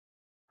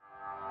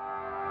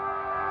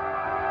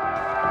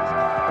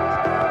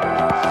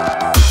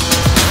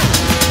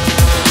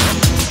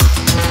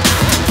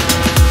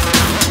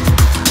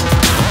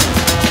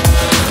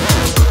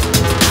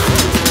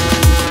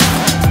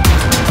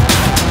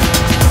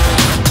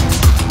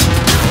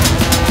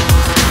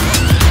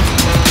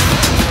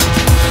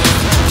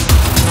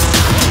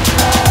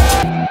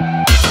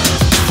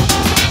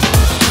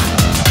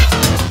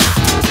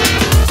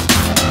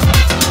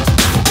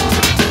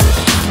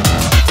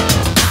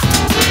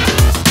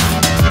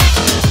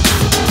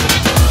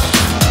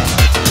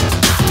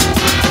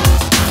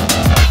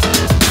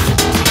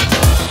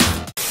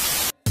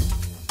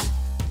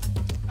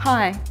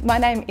My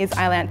name is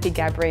Iolanthe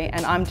Gabrie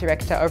and I'm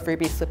Director of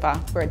Ruby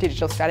Slipper. We're a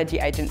digital strategy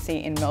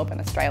agency in Melbourne,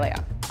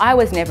 Australia. I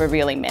was never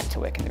really meant to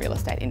work in the real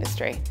estate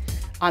industry.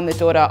 I'm the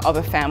daughter of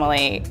a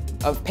family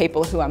of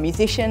people who are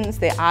musicians,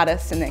 they're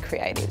artists and they're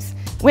creatives.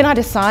 When I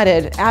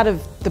decided out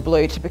of the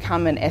blue to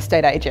become an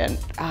estate agent,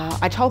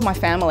 I told my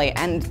family,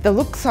 and the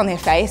looks on their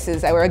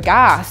faces, they were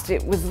aghast.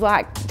 It was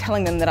like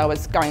telling them that I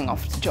was going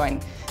off to join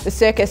the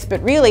circus,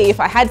 but really if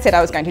I had said I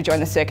was going to join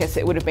the circus,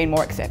 it would have been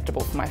more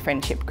acceptable for my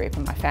friendship group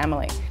and my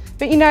family.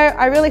 But you know,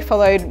 I really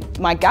followed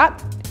my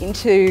gut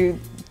into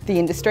the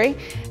industry,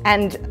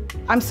 and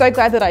I'm so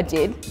glad that I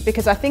did,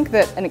 because I think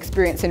that an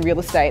experience in real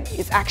estate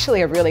is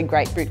actually a really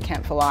great boot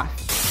camp for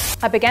life.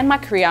 I began my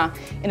career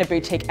in a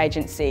boutique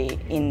agency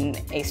in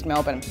East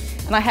Melbourne,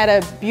 and I had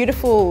a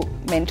beautiful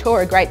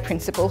mentor, a great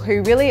principal,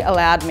 who really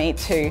allowed me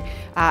to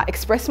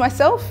express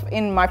myself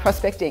in my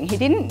prospecting. He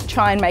didn't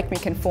try and make me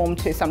conform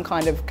to some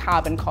kind of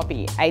carbon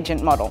copy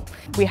agent model.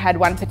 We had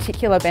one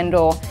particular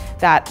vendor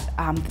that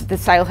the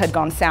sale had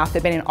gone south.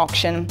 There'd been an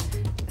auction.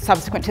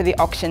 Subsequent to the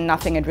auction,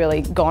 nothing had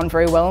really gone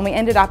very well, and we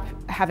ended up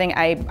having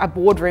a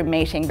boardroom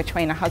meeting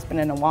between a husband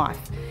and a wife,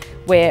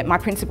 where my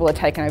principal had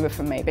taken over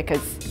from me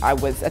because I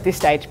was, at this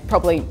stage,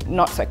 probably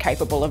not so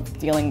capable of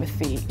dealing with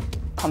the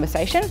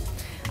conversation.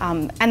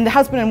 And the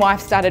husband and wife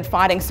started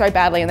fighting so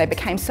badly and they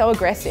became so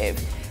aggressive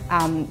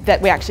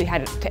that we actually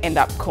had to end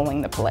up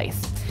calling the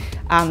police.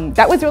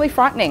 That was really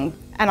frightening,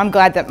 and I'm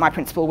glad that my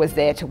principal was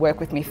there to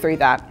work with me through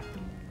that.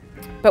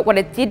 But what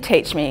it did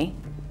teach me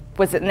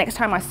was that the next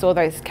time I saw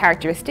those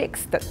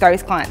characteristics that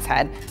those clients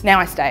had, now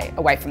I stay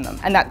away from them.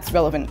 And that's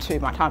relevant to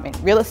my time in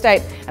real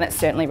estate, and it's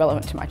certainly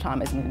relevant to my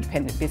time as an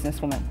independent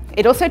businesswoman.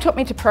 It also taught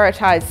me to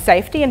prioritise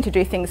safety and to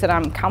do things that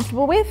I'm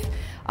comfortable with.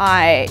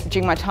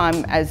 During my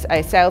time as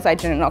a sales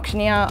agent and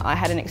auctioneer, I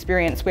had an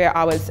experience where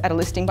I was at a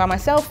listing by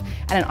myself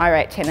and an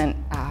irate tenant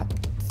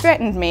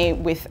threatened me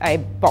with a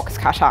box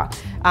cutter.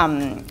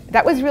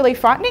 That was really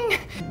frightening.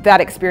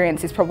 That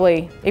experience is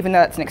probably, even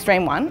though it's an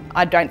extreme one,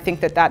 I don't think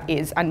that that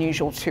is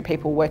unusual to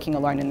people working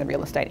alone in the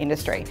real estate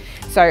industry.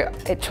 So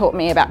it taught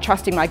me about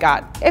trusting my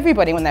gut.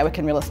 Everybody when they work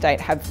in real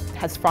estate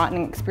has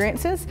frightening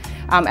experiences,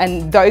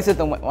 and those are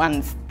the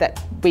ones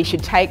that we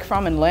should take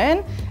from and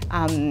learn,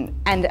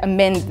 and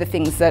amend the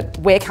things that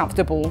we're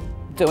comfortable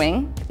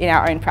doing in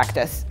our own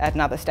practice at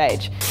another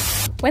stage.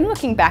 When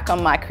looking back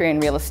on my career in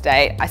real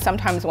estate, I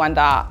sometimes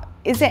wonder,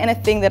 is there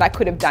anything that I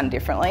could have done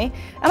differently?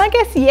 And I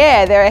guess,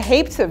 yeah, there are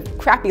heaps of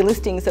crappy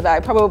listings that I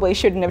probably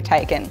shouldn't have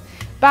taken.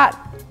 But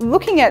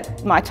looking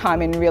at my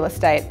time in real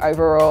estate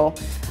overall,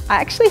 I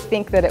actually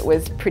think that it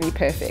was pretty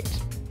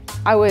perfect.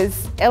 I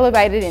was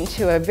elevated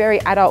into a very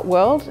adult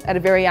world at a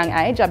very young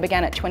age. I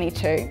began at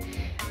 22.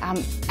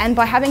 And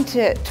by having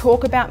to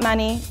talk about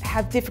money,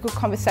 have difficult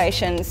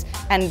conversations,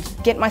 and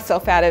get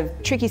myself out of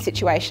tricky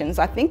situations,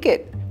 I think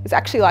it was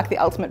actually like the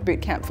ultimate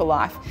boot camp for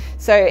life.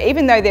 So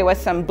even though there were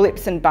some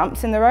blips and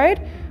bumps in the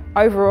road,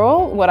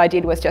 overall what I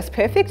did was just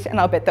perfect, and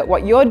I'll bet that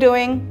what you're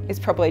doing is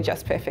probably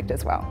just perfect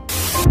as well.